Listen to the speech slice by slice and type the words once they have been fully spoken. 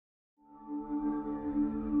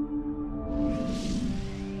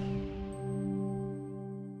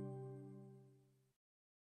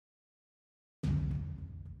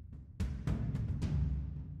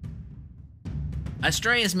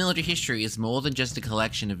Australia's military history is more than just a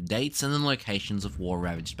collection of dates and the locations of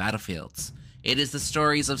war-ravaged battlefields. It is the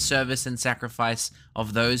stories of service and sacrifice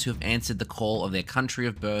of those who have answered the call of their country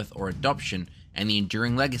of birth or adoption and the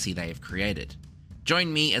enduring legacy they have created.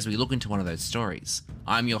 Join me as we look into one of those stories.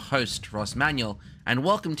 I'm your host, Ross Manuel, and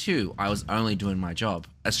welcome to I Was Only Doing My Job,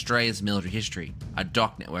 Australia's Military History, a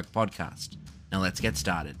Doc Network podcast. Now let's get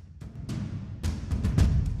started.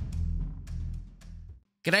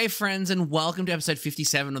 G'day friends, and welcome to episode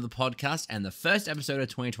 57 of the podcast and the first episode of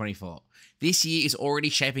 2024. This year is already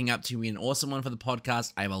shaping up to be an awesome one for the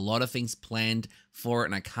podcast. I have a lot of things planned for it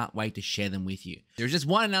and I can't wait to share them with you. There's just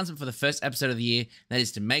one announcement for the first episode of the year, that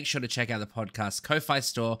is to make sure to check out the podcast Ko-Fi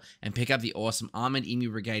store and pick up the awesome Armoured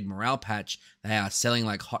Emu Brigade morale patch. They are selling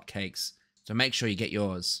like hotcakes, so make sure you get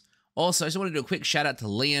yours. Also, I just want to do a quick shout out to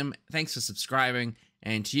Liam. Thanks for subscribing.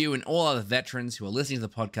 And to you and all other veterans who are listening to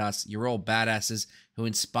the podcast, you're all badasses who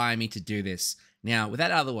inspire me to do this. Now, with that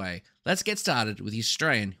out of the way, let's get started with the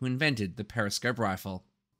Australian who invented the Periscope Rifle.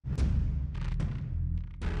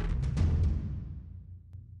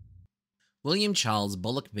 William Charles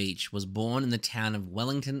Bullock Beech was born in the town of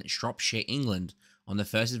Wellington, Shropshire, England, on the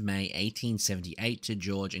 1st of May 1878 to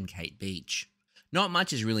George and Kate Beech. Not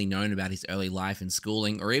much is really known about his early life and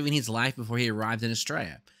schooling, or even his life before he arrived in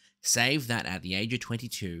Australia, save that at the age of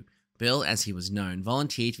 22, Bill, as he was known,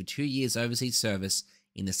 volunteered for 2 years overseas service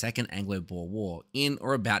in the Second Anglo-Boer War in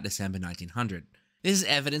or about December 1900. This is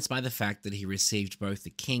evidenced by the fact that he received both the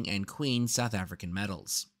King and Queen South African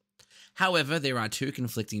medals. However, there are two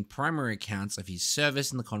conflicting primary accounts of his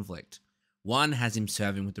service in the conflict. One has him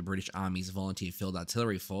serving with the British Army's Volunteer Field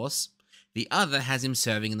Artillery Force. The other has him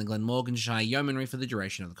serving in the Glamorganshire Yeomanry for the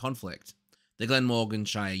duration of the conflict. The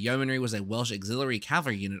Glamorganshire Yeomanry was a Welsh auxiliary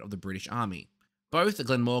cavalry unit of the British Army. Both the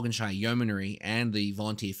Glamorganshire Yeomanry and the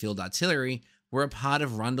Volunteer Field Artillery were a part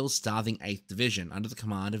of Rundle's starving 8th Division under the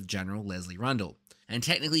command of General Leslie Rundle, and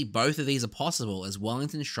technically both of these are possible as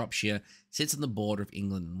Wellington, Shropshire sits on the border of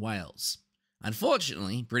England and Wales.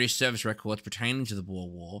 Unfortunately, British service records pertaining to the Boer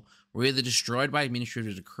War were either destroyed by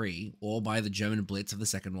administrative decree or by the German Blitz of the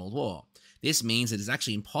Second World War. This means it is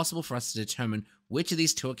actually impossible for us to determine which of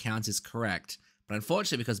these two accounts is correct, but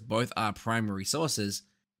unfortunately because both are primary sources,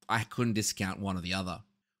 I couldn't discount one or the other.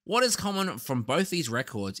 What is common from both these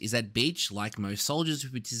records is that Beech, like most soldiers who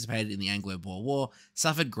participated in the Anglo-Boer War,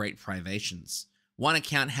 suffered great privations. One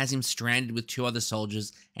account has him stranded with two other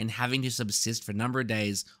soldiers and having to subsist for a number of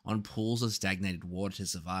days on pools of stagnated water to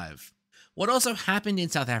survive. What also happened in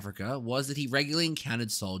South Africa was that he regularly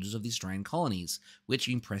encountered soldiers of the Australian colonies, which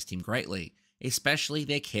impressed him greatly, especially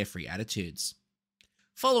their carefree attitudes.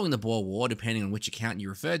 Following the Boer War, depending on which account you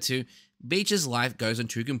refer to, Beech's life goes in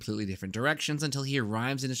two completely different directions until he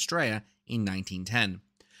arrives in Australia in 1910.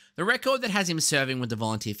 The record that has him serving with the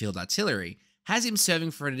Volunteer Field Artillery has him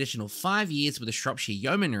serving for an additional 5 years with the Shropshire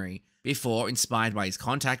Yeomanry before, inspired by his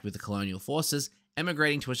contact with the colonial forces,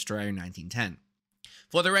 emigrating to Australia in 1910.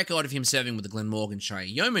 For the record of him serving with the Glamorganshire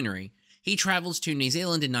Yeomanry, he travels to New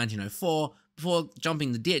Zealand in 1904 before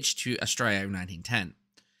jumping the ditch to Australia in 1910.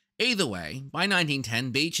 Either way, by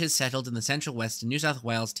 1910, Beech has settled in the central western New South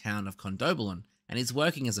Wales town of Condobolin and is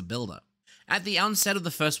working as a builder. At the onset of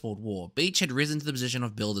the First World War, Beech had risen to the position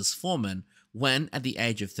of builder's foreman when, at the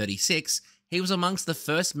age of 36, he was amongst the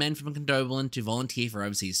first men from Condobolin to volunteer for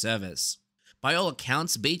overseas service. By all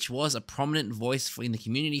accounts, Beech was a prominent voice in the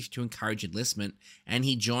community to encourage enlistment, and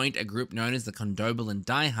he joined a group known as the Condobolin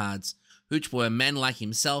Diehards, which were men like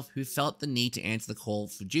himself who felt the need to answer the call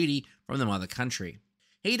for duty from the mother country.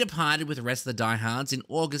 He departed with the rest of the diehards in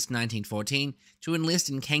August 1914 to enlist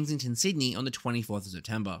in Kensington, Sydney on the 24th of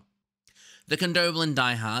September. The Condobolin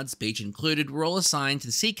diehards, Beech included, were all assigned to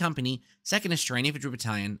the C Company, 2nd Australian Infantry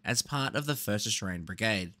Battalion as part of the 1st Australian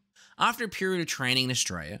Brigade. After a period of training in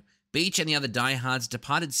Australia, Beech and the other diehards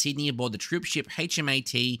departed Sydney aboard the troopship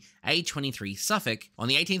HMAT A-23 Suffolk on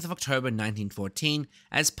the 18th of October 1914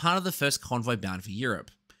 as part of the first convoy bound for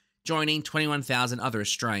Europe, joining 21,000 other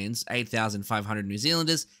Australians, 8,500 New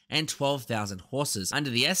Zealanders, and 12,000 horses under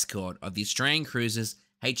the escort of the Australian cruisers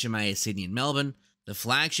HMAS Sydney and Melbourne, the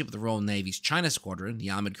flagship of the Royal Navy's China Squadron, the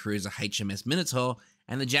armoured cruiser HMS Minotaur,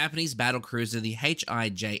 and the Japanese battle cruiser the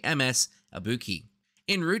HIJMS Ibuki.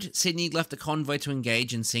 En route, Sydney left a convoy to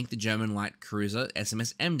engage and sink the German light cruiser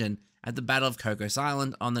SMS Emden at the Battle of Cocos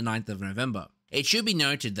Island on the 9th of November. It should be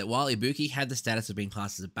noted that while Ibuki had the status of being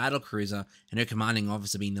classed as a battle cruiser and her commanding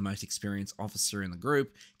officer being the most experienced officer in the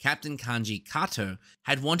group, Captain Kanji Kato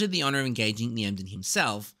had wanted the honour of engaging the Emden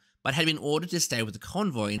himself, but had been ordered to stay with the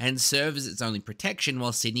convoy and serve as its only protection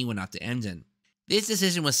while Sydney went up to Emden. This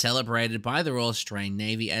decision was celebrated by the Royal Australian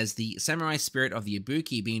Navy as the samurai spirit of the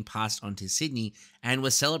Ibuki being passed on to Sydney, and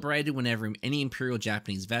was celebrated whenever any Imperial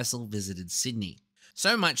Japanese vessel visited Sydney.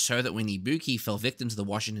 So much so that when Ibuki fell victim to the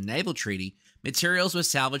Washington Naval Treaty, materials were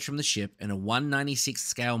salvaged from the ship and a 1/96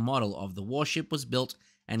 scale model of the warship was built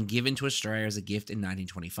and given to Australia as a gift in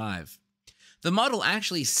 1925. The model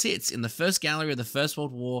actually sits in the first gallery of the First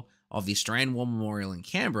World War of the Australian War Memorial in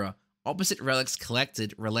Canberra, opposite relics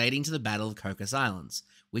collected relating to the Battle of Cocos Islands,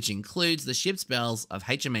 which includes the ship's bells of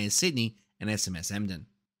HMAS Sydney and SMS Emden.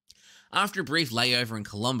 After a brief layover in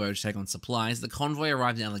Colombo to take on supplies, the convoy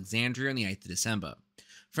arrived in Alexandria on the 8th of December.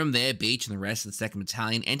 From there, Beech and the rest of the 2nd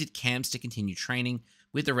Battalion entered camps to continue training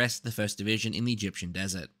with the rest of the 1st Division in the Egyptian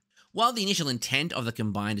desert. While the initial intent of the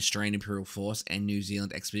combined Australian Imperial Force and New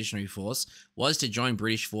Zealand Expeditionary Force was to join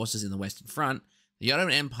British forces in the Western Front, the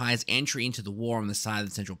Ottoman Empire's entry into the war on the side of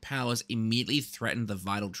the Central Powers immediately threatened the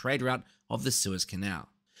vital trade route of the Suez Canal.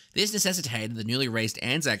 This necessitated the newly raised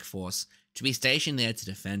Anzac Force to be stationed there to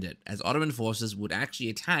defend it, as Ottoman forces would actually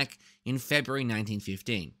attack in February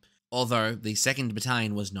 1915, although the 2nd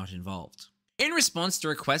Battalion was not involved. In response to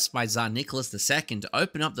requests by Tsar Nicholas II to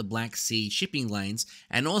open up the Black Sea shipping lanes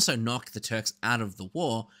and also knock the Turks out of the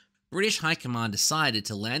war, British High Command decided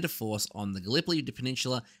to land a force on the Gallipoli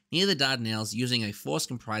Peninsula near the Dardanelles, using a force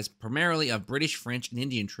comprised primarily of British, French and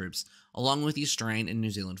Indian troops, along with the Australian and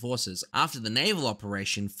New Zealand forces, after the naval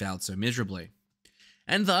operation failed so miserably.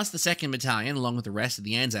 And thus, the 2nd Battalion, along with the rest of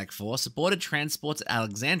the Anzac Force, boarded transports at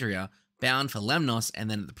Alexandria, bound for Lemnos, and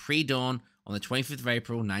then at the pre-dawn on the 25th of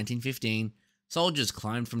April 1915, soldiers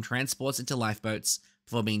climbed from transports into lifeboats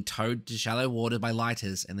before being towed to shallow water by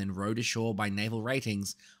lighters and then rowed ashore by naval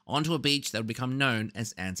ratings onto a beach that would become known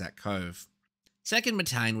as Anzac Cove. 2nd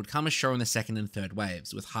Battalion would come ashore in the 2nd and 3rd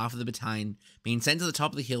waves, with half of the battalion being sent to the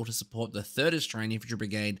top of the hill to support the 3rd Australian Infantry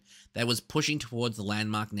Brigade that was pushing towards the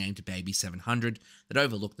landmark named Baby 700 that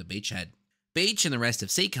overlooked the beachhead. Beech and the rest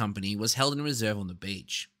of C Company was held in reserve on the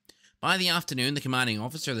beach. By the afternoon, the commanding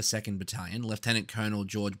officer of the 2nd Battalion, Lieutenant Colonel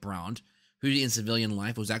George Brown, who in civilian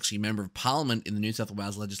life was actually a member of Parliament in the New South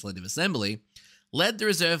Wales Legislative Assembly, led the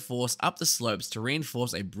reserve force up the slopes to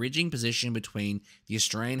reinforce a bridging position between the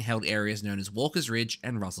Australian-held areas known as Walker's Ridge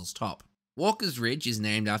and Russell's Top. Walker's Ridge is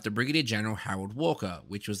named after Brigadier General Harold Walker,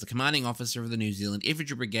 which was the commanding officer of the New Zealand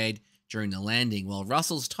Infantry Brigade during the landing, while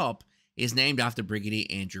Russell's Top is named after Brigadier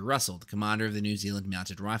Andrew Russell, the commander of the New Zealand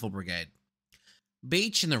Mounted Rifle Brigade.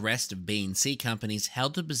 Beech and the rest of B and C companies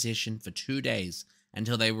held the position for 2 days,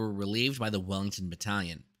 until they were relieved by the Wellington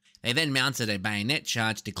Battalion. They then mounted a bayonet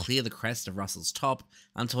charge to clear the crest of Russell's Top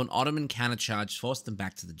until an Ottoman countercharge forced them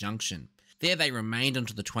back to the junction. There they remained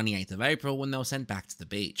until the 28th of April, when they were sent back to the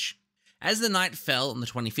beach. As the night fell on the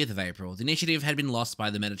 25th of April, the initiative had been lost by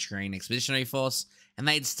the Mediterranean Expeditionary Force, and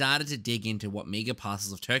they had started to dig into what meagre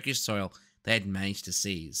parcels of Turkish soil they had managed to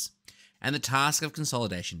seize. And the task of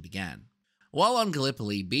consolidation began. While on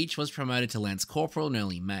Gallipoli, Beech was promoted to Lance Corporal in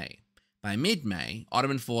early May. By mid-May,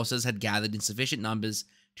 Ottoman forces had gathered in sufficient numbers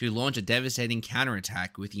to launch a devastating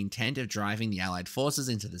counterattack with the intent of driving the Allied forces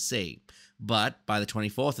into the sea. But by the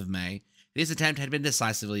 24th of May, this attempt had been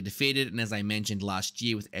decisively defeated, and as I mentioned last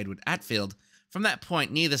year with Edward Atfield, from that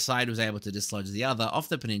point neither side was able to dislodge the other off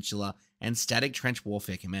the peninsula, and static trench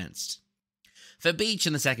warfare commenced. For Beech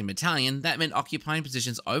and the 2nd Battalion, that meant occupying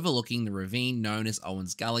positions overlooking the ravine known as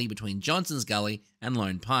Owen's Gully between Johnson's Gully and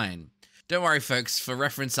Lone Pine. Don't worry folks, for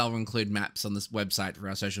reference I'll include maps on this website for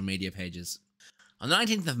our social media pages. On the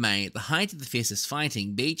 19th of May, at the height of the fiercest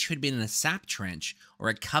fighting, Beech, who had been in a sap trench, or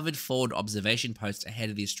a covered forward observation post ahead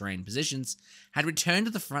of the Australian positions, had returned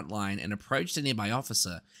to the front line and approached a nearby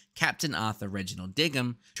officer, Captain Arthur Reginald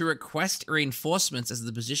Digham, to request reinforcements as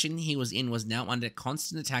the position he was in was now under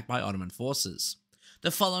constant attack by Ottoman forces.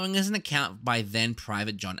 The following is an account by then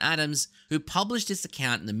Private John Adams, who published this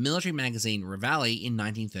account in the military magazine Reveille in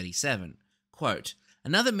 1937. Quote,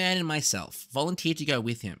 "Another man and myself volunteered to go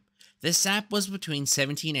with him. The sap was between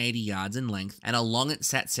 70 and 80 yards in length, and along it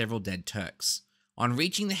sat several dead Turks. On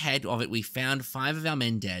reaching the head of it we found 5 of our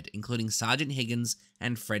men dead, including Sergeant Higgins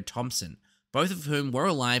and Fred Thompson, both of whom were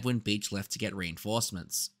alive when Beech left to get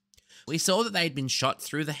reinforcements. We saw that they had been shot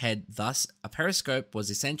through the head, thus a periscope was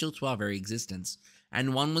essential to our very existence,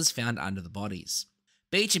 and one was found under the bodies.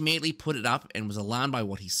 Beech immediately put it up and was alarmed by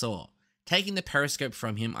what he saw. Taking the periscope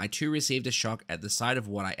from him, I too received a shock at the sight of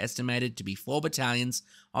what I estimated to be 4 battalions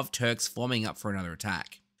of Turks forming up for another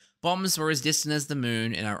attack. Bombs were as distant as the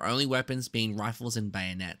moon, and our only weapons being rifles and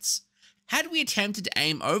bayonets. Had we attempted to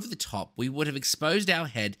aim over the top, we would have exposed our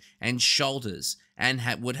head and shoulders, and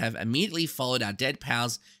would have immediately followed our dead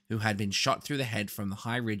pals who had been shot through the head from the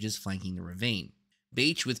high ridges flanking the ravine.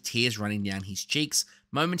 Beech, with tears running down his cheeks,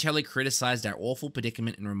 momentarily criticised our awful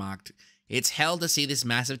predicament and remarked, "It's hell to see this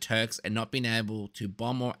mass of Turks and not being able to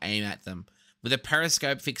bomb or aim at them. With a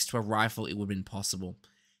periscope fixed to a rifle, it would have been possible,"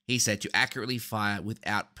 he said, "to accurately fire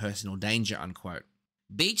without personal danger," unquote.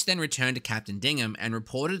 Beech then returned to Captain Dingham and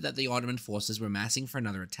reported that the Ottoman forces were massing for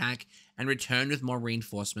another attack and returned with more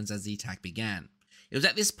reinforcements as the attack began. It was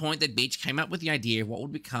at this point that Beech came up with the idea of what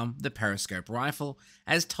would become the Periscope Rifle,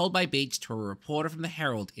 as told by Beech to a reporter from the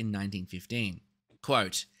Herald in 1915.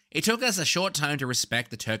 Quote, "It took us a short time to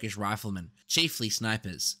respect the Turkish riflemen, chiefly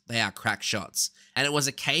snipers. They are crack shots, and it was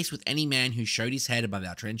a case with any man who showed his head above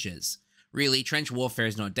our trenches. Really, trench warfare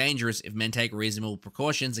is not dangerous if men take reasonable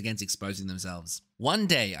precautions against exposing themselves. One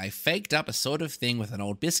day, I faked up a sort of thing with an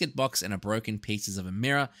old biscuit box and a broken pieces of a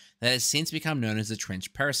mirror that has since become known as the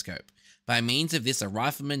trench periscope. By means of this, a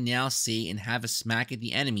rifleman now see and have a smack at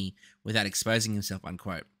the enemy without exposing himself,"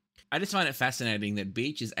 unquote. I just find it fascinating that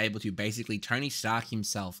Beech is able to basically Tony Stark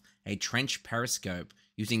himself a trench periscope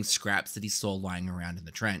using scraps that he saw lying around in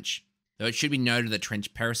the trench. Though it should be noted that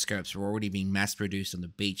trench periscopes were already being mass-produced on the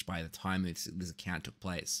beach by the time this account took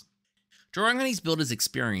place. Drawing on his builder's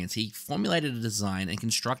experience, he formulated a design and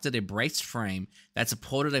constructed a braced frame that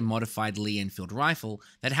supported a modified Lee-Enfield rifle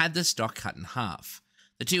that had the stock cut in half.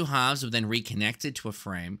 The two halves were then reconnected to a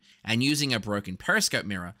frame, and using a broken periscope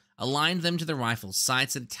mirror, aligned them to the rifle's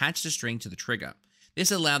sights and attached a string to the trigger.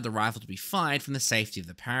 This allowed the rifle to be fired from the safety of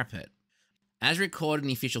the parapet. As recorded in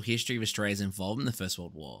the official history of Australia's involvement in the First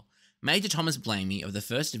World War, Major Thomas Blamey of the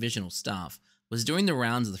 1st Divisional Staff was doing the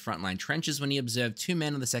rounds of the frontline trenches when he observed two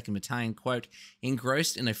men of the 2nd Battalion, quote,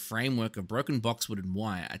 "engrossed in a framework of broken boxwood and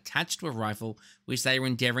wire attached to a rifle which they were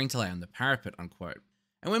endeavouring to lay on the parapet," unquote.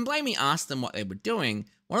 And when Blamey asked them what they were doing,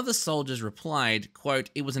 one of the soldiers replied, quote,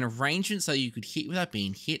 "It was an arrangement so you could hit without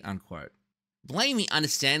being hit," unquote. Blamey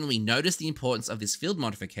understandably noticed the importance of this field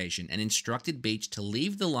modification and instructed Beech to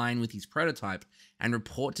leave the line with his prototype and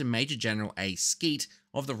report to Major General A. Skeet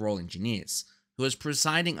of the Royal Engineers, who was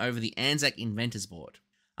presiding over the Anzac Inventors Board.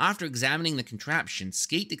 After examining the contraption,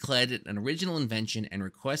 Skeet declared it an original invention and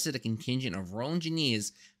requested a contingent of Royal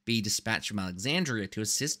Engineers be dispatched from Alexandria to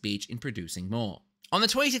assist Beech in producing more. On the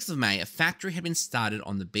 26th of May, a factory had been started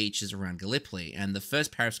on the beaches around Gallipoli, and the first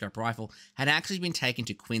periscope rifle had actually been taken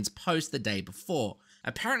to Quinn's Post the day before.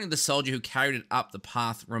 Apparently, the soldier who carried it up the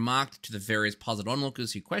path remarked to the various puzzled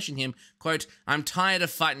onlookers who questioned him, quote, "I'm tired of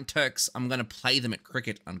fighting Turks, I'm going to play them at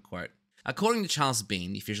cricket," unquote. According to Charles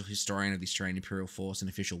Bean, the official historian of the Australian Imperial Force and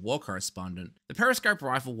official war correspondent, the periscope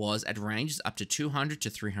rifle was, at ranges up to 200 to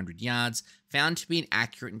 300 yards, found to be an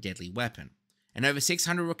accurate and deadly weapon, and over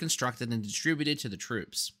 600 were constructed and distributed to the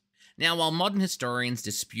troops. Now, while modern historians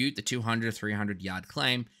dispute the 200 to 300 yard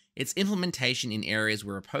claim, its implementation in areas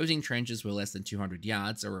where opposing trenches were less than 200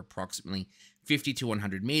 yards, or approximately 50 to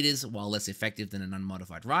 100 meters, while less effective than an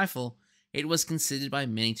unmodified rifle, it was considered by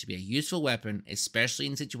many to be a useful weapon, especially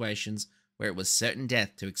in situations where it was certain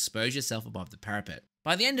death to expose yourself above the parapet.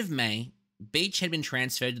 By the end of May, Beech had been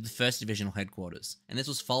transferred to the 1st Divisional Headquarters, and this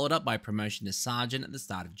was followed up by promotion to Sergeant at the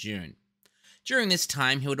start of June. During this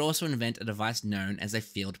time, he would also invent a device known as a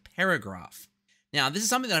field paragraph. Now, this is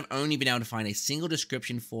something that I've only been able to find a single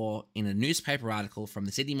description for in a newspaper article from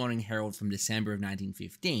the Sydney Morning Herald from December of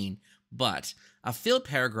 1915, but a field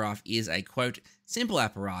paragraph is a, quote, "simple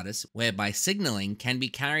apparatus whereby signalling can be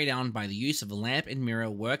carried on by the use of a lamp and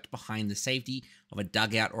mirror worked behind the safety of a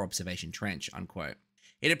dugout or observation trench," unquote.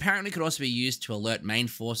 It apparently could also be used to alert main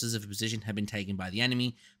forces if a position had been taken by the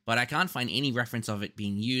enemy, but I can't find any reference of it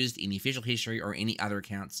being used in the official history or any other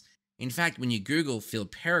accounts. In fact, when you Google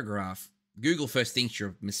field paragraph, Google first thinks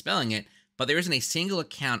you're misspelling it, but there isn't a single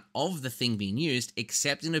account of the thing being used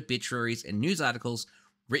except in obituaries and news articles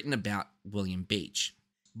written about William Beech.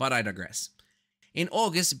 But I digress. In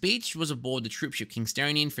August, Beech was aboard the troopship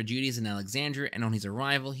Kingstonian for duties in Alexandria, and on his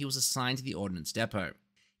arrival, he was assigned to the Ordnance Depot.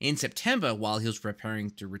 In September, while he was preparing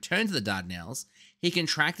to return to the Dardanelles, he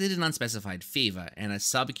contracted an unspecified fever and a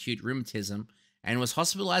subacute rheumatism and was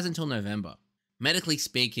hospitalized until November. Medically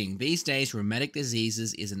speaking, these days rheumatic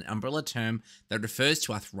diseases is an umbrella term that refers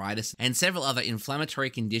to arthritis and several other inflammatory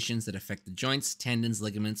conditions that affect the joints, tendons,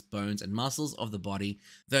 ligaments, bones, and muscles of the body.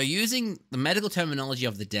 Though using the medical terminology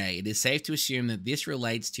of the day, it is safe to assume that this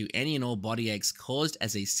relates to any and all body aches caused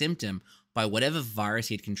as a symptom by whatever virus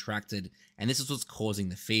he had contracted, and this is what's causing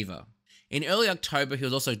the fever. In early October, he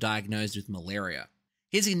was also diagnosed with malaria.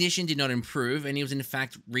 His condition did not improve, and he was in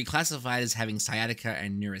fact reclassified as having sciatica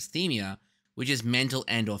and neurasthenia, which is mental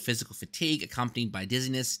and or physical fatigue accompanied by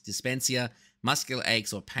dizziness, dyspepsia, muscular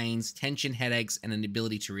aches or pains, tension, headaches, and an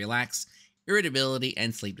inability to relax, irritability,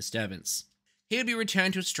 and sleep disturbance. He would be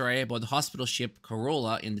returned to Australia by the hospital ship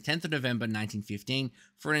Corolla in the 10th of November 1915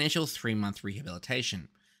 for an initial 3-month rehabilitation.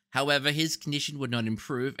 However, his condition would not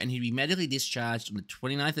improve and he'd be medically discharged on the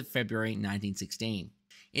 29th of February 1916.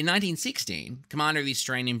 In 1916, commander of the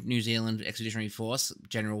Australian New Zealand Expeditionary Force,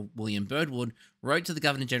 General William Birdwood, wrote to the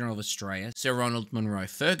Governor-General of Australia, Sir Ronald Munro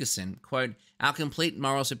Ferguson, quote, "Our complete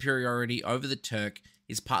moral superiority over the Turk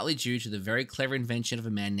is partly due to the very clever invention of a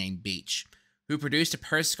man named Beech, who produced a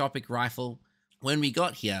periscopic rifle. When we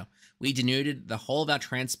got here, we denuded the whole of our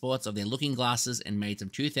transports of their looking glasses and made some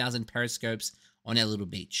 2,000 periscopes on our little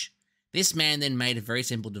beach. This man then made a very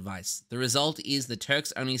simple device. The result is the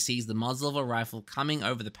Turks only sees the muzzle of a rifle coming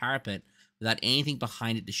over the parapet without anything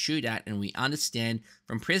behind it to shoot at, and we understand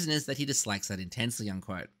from prisoners that he dislikes that intensely,"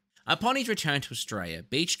 unquote. Upon his return to Australia,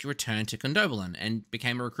 Beech returned to Condobolin and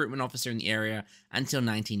became a recruitment officer in the area until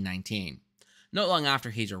 1919. Not long after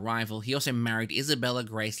his arrival, he also married Isabella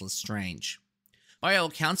Grace Lestrange. By all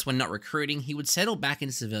accounts, when not recruiting, he would settle back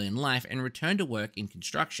into civilian life and return to work in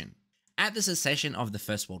construction. At the cessation of the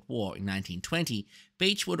First World War in 1920,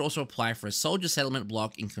 Beech would also apply for a soldier settlement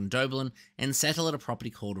block in Condobolin and settle at a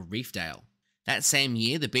property called Reefdale. That same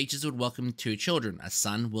year, the Beeches would welcome 2 children, a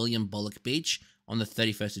son, William Bullock Beech, on the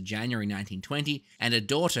 31st of January 1920, and a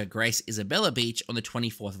daughter, Grace Isabella Beech, on the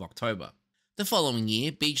 24th of October. The following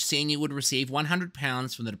year, Beech Sr. would receive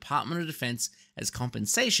 £100 from the Department of Defence as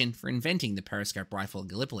compensation for inventing the Periscope Rifle at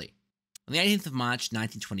Gallipoli. On the 18th of March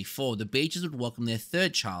 1924, the Beeches would welcome their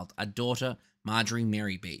 3rd child, a daughter, Marjorie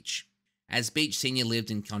Mary Beech. As Beech Sr.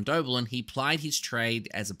 lived in Condobolin, he plied his trade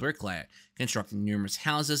as a bricklayer, constructing numerous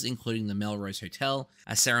houses including the Melrose Hotel,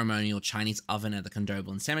 a ceremonial Chinese oven at the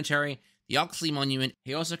Condobolin Cemetery, the Oxley Monument.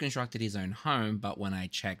 He also constructed his own home, but when I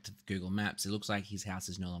checked Google Maps, it looks like his house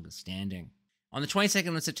is no longer standing. On the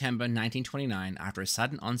 22nd of September 1929, after a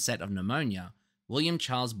sudden onset of pneumonia, William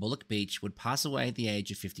Charles Bullock Beech would pass away at the age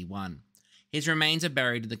of 51. His remains are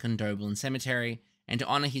buried in the Condobolin Cemetery, and to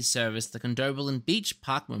honour his service, the Condobolin Beech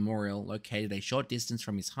Park Memorial, located a short distance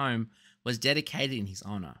from his home, was dedicated in his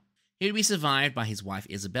honour. He would be survived by his wife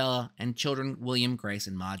Isabella and children William, Grace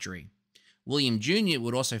and Marjorie. William Jr.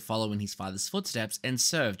 would also follow in his father's footsteps and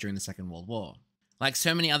serve during the Second World War. Like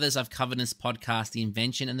so many others I've covered in this podcast, the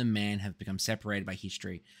invention and the man have become separated by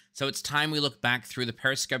history, so it's time we look back through the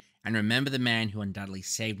periscope and remember the man who undoubtedly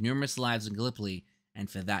saved numerous lives in Gallipoli, and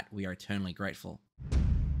for that we are eternally grateful.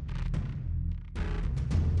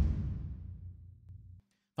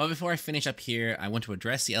 But before I finish up here, I want to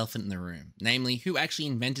address the elephant in the room, namely, who actually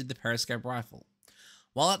invented the Periscope Rifle.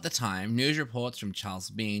 While at the time, news reports from Charles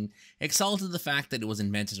Bean exalted the fact that it was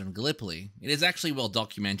invented on Gallipoli, it is actually well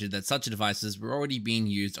documented that such devices were already being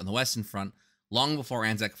used on the Western Front long before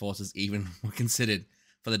Anzac forces even were considered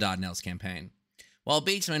for the Dardanelles campaign. While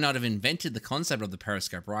Beech may not have invented the concept of the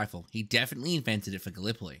Periscope Rifle, he definitely invented it for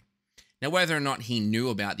Gallipoli. Now, whether or not he knew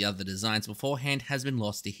about the other designs beforehand has been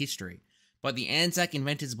lost to history, but the Anzac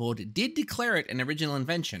Inventors Board did declare it an original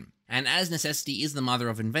invention, and as necessity is the mother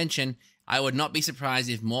of invention, I would not be surprised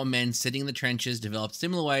if more men sitting in the trenches developed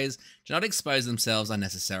similar ways to not expose themselves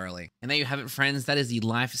unnecessarily. And there you have it, friends, that is the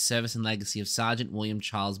life, service and legacy of Sergeant William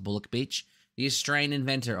Charles Bullock Beech, the Australian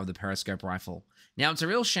inventor of the Periscope Rifle. Now, it's a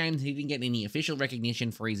real shame that he didn't get any official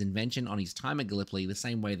recognition for his invention on his time at Gallipoli the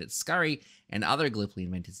same way that Scurry and other Gallipoli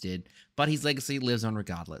inventors did, but his legacy lives on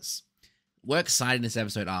regardless. Works cited in this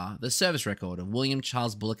episode are the service record of William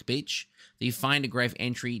Charles Bullock Beech, the find a grave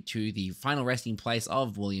entry to the final resting place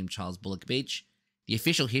of William Charles Bullock Beech, the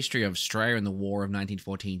official history of Australia in the War of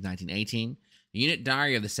 1914-1918, the unit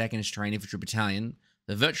diary of the 2nd Australian Infantry Battalion,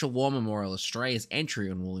 the virtual war memorial Australia's entry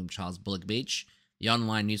on William Charles Bullock Beech, the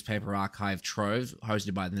online newspaper archive Trove,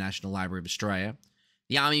 hosted by the National Library of Australia,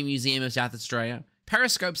 the Army Museum of South Australia,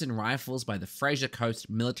 periscopes and rifles by the Fraser Coast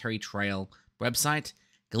Military Trail website,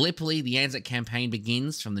 Gallipoli, the Anzac Campaign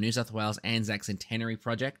begins from the New South Wales Anzac Centenary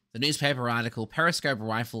Project, the newspaper article Periscope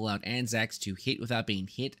Rifle allowed Anzacs to hit without being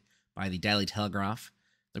hit by the Daily Telegraph,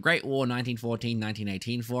 the Great War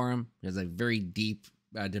 1914-1918 Forum, there's a very deep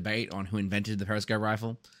debate on who invented the Periscope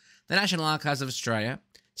Rifle, the National Archives of Australia,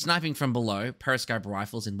 Sniping from Below, Periscope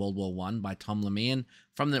Rifles in World War I by Tom Lemian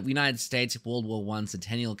from the United States World War I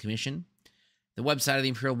Centennial Commission, the website of the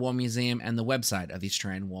Imperial War Museum, and the website of the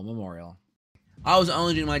Australian War Memorial. I was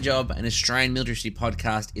only doing my job, and Australian Military History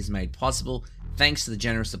Podcast is made possible thanks to the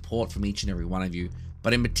generous support from each and every one of you,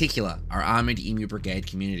 but in particular, our Armoured Emu Brigade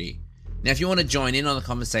community. Now, if you want to join in on the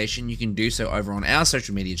conversation, you can do so over on our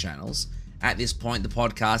social media channels. At this point, the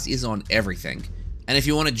podcast is on everything. And if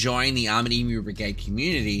you want to join the Armoured Emu Brigade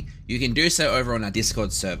community, you can do so over on our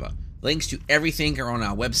Discord server. Links to everything are on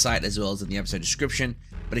our website as well as in the episode description.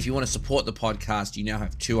 But if you want to support the podcast, you now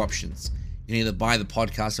have 2 options. You can either buy the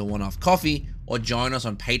podcast a one-off coffee or join us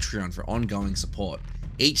on Patreon for ongoing support.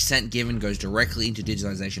 Each cent given goes directly into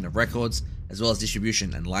digitalization of records, as well as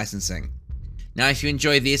distribution and licensing. Now, if you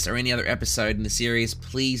enjoy this or any other episode in the series,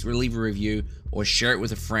 please leave a review or share it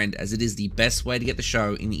with a friend, as it is the best way to get the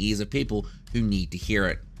show in the ears of people who need to hear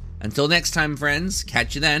it. Until next time, friends,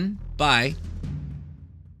 catch you then. Bye.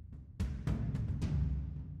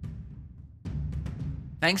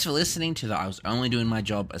 Thanks for listening to the I Was Only Doing My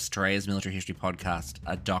Job Australia's Military History Podcast,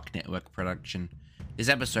 a Doc Network production. This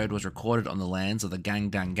episode was recorded on the lands of the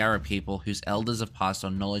Gangdangara people, whose elders have passed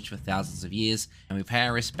on knowledge for thousands of years, and we pay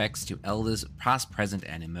our respects to elders past, present,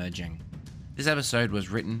 and emerging. This episode was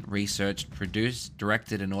written, researched, produced,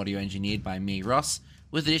 directed, and audio engineered by me, Ross,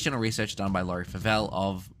 with additional research done by Laurie Favell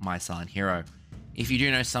of My Silent Hero. If you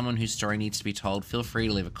do know someone whose story needs to be told, feel free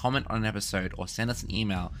to leave a comment on an episode or send us an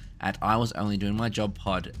email at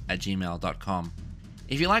iwasonlydoingmyjobpod@gmail.com.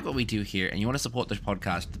 If you like what we do here and you want to support this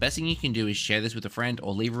podcast, the best thing you can do is share this with a friend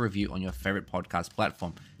or leave a review on your favorite podcast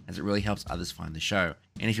platform, as it really helps others find the show.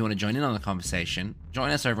 And if you want to join in on the conversation,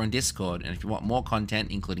 join us over on Discord, and if you want more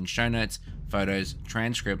content including show notes, photos,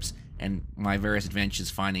 transcripts, and my various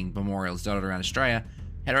adventures finding memorials dotted around Australia,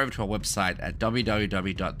 head over to our website at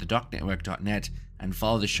www.thedocnetwork.net and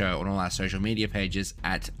follow the show on all our social media pages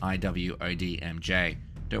at IWODMJ.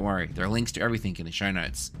 Don't worry, there are links to everything in the show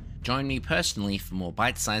notes. Join me personally for more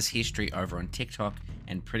bite-sized history over on TikTok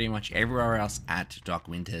and pretty much everywhere else at Doc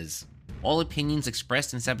Winters. All opinions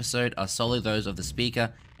expressed in this episode are solely those of the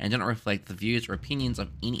speaker and do not reflect the views or opinions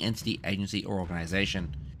of any entity, agency, or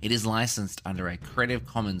organization. It is licensed under a Creative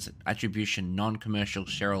Commons Attribution Non-Commercial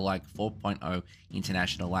Share-alike 4.0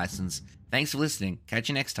 International License. Thanks for listening. Catch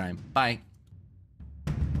you next time. Bye.